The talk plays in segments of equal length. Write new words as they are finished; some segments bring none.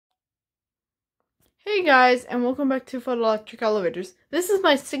Hey guys, and welcome back to Photoelectric Elevators. This is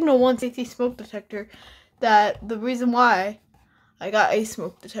my Signal 1 safety smoke detector. The reason why I got a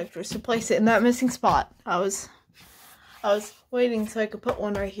smoke detector is to place it in that missing spot. I was waiting so I could put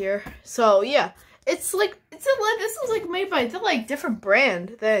one right here. So yeah, this is like made by a different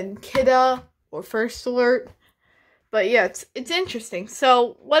brand than Kidde or First Alert. But yeah, it's interesting.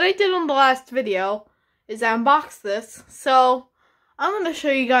 So what I did on the last video is I unboxed this. So I'm going to show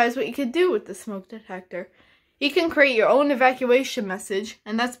you guys what you can do with the smoke detector. You can create your own evacuation message,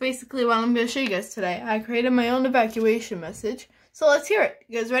 and that's basically what I'm going to show you guys today. I created my own evacuation message, so let's hear it.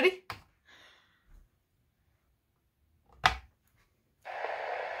 You guys ready?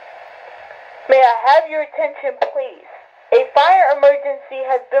 May I have your attention, please? A fire emergency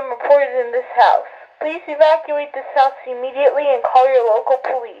has been reported in this house. Please evacuate this house immediately and call your local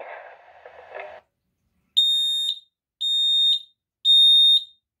police.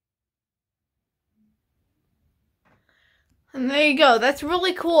 And there you go. That's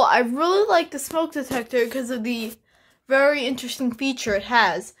really cool. I really like the smoke detector because of the very interesting feature it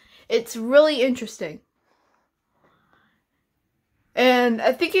has. It's really interesting. And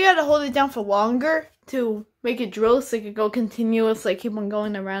I think you gotta hold it down for longer to make it drill so it could go continuous, like keep on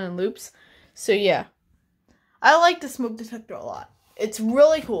going around in loops. So yeah. I like the smoke detector a lot. It's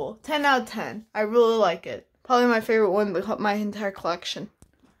really cool. 10 out of 10. I really like it. Probably my favorite one in my entire collection.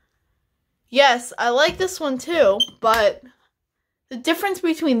 Yes, I like this one too, but the difference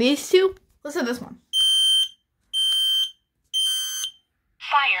between these two, listen to this one.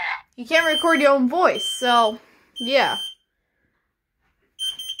 Fire. You can't record your own voice, so yeah.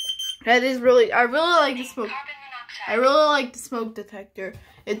 That is really, I really like the smoke. I really like the smoke detector.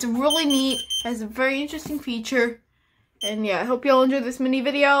 It's really neat, has a very interesting feature. And yeah, I hope y'all enjoyed this mini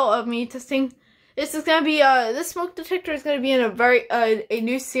video of me testing. This is gonna be this smoke detector is gonna be in a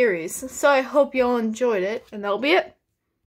new series. So I hope y'all enjoyed it, and that'll be it.